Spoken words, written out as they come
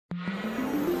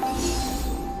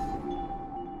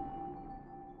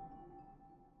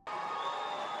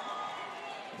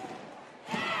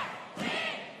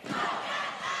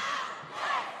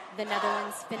the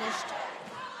Netherlands finished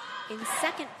in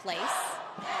second place,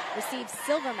 received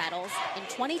silver medals in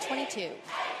 2022.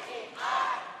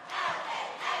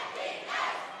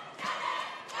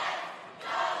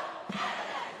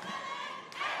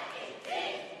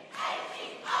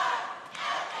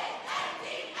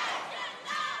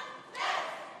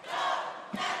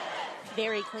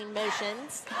 Very clean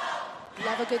motions.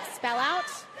 Love a good spell out.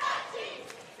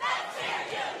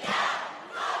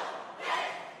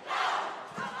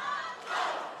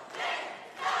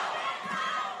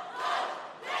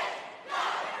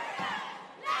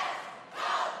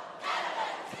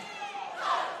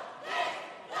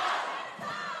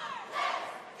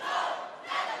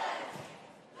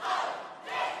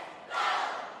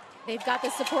 They've got the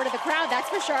support of the crowd, that's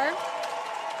for sure.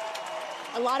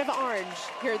 A lot of orange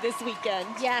here this weekend.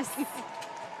 Yes.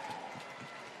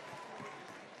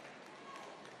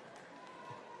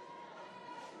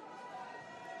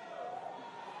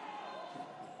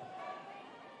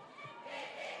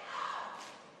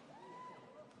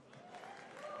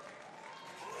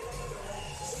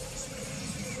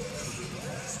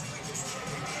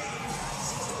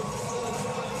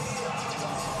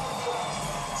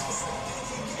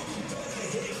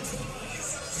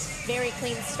 Very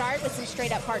clean start with some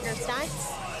straight up partner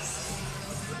stunts.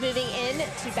 Moving in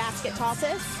to basket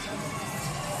tosses,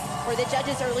 where the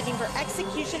judges are looking for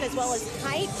execution as well as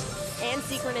height and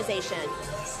synchronization.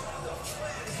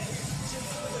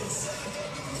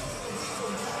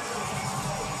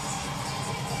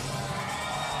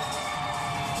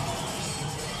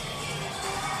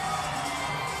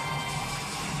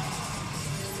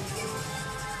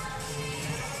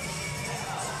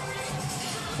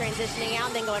 Transitioning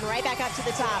out, then going right back up to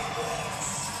the top.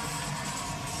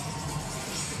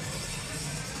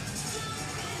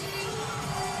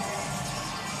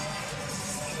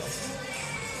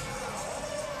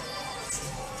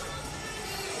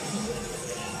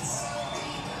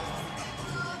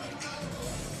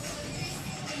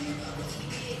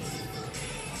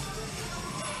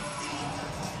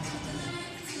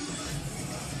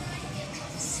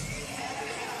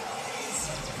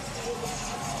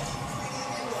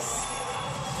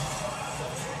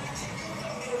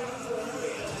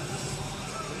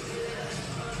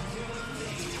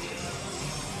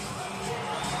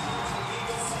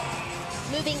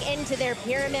 Moving into their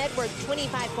pyramid, worth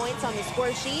 25 points on the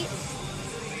score sheet.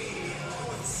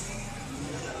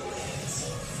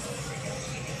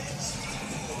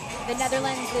 The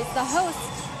Netherlands is the host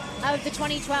of the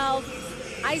 2012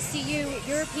 ICU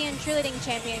European Cheerleading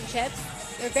Championships.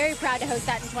 They're very proud to host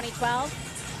that in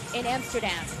 2012 in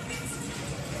Amsterdam.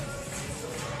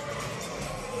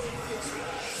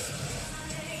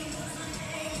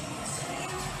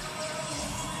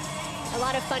 A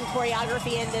lot of fun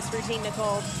choreography in this routine,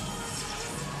 Nicole.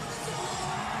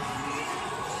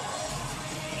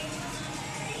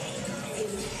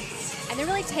 And they're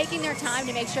really taking their time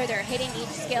to make sure they're hitting each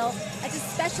skill. That's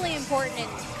especially important in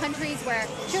countries where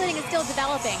cheerleading is still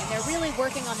developing, and they're really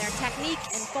working on their technique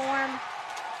and form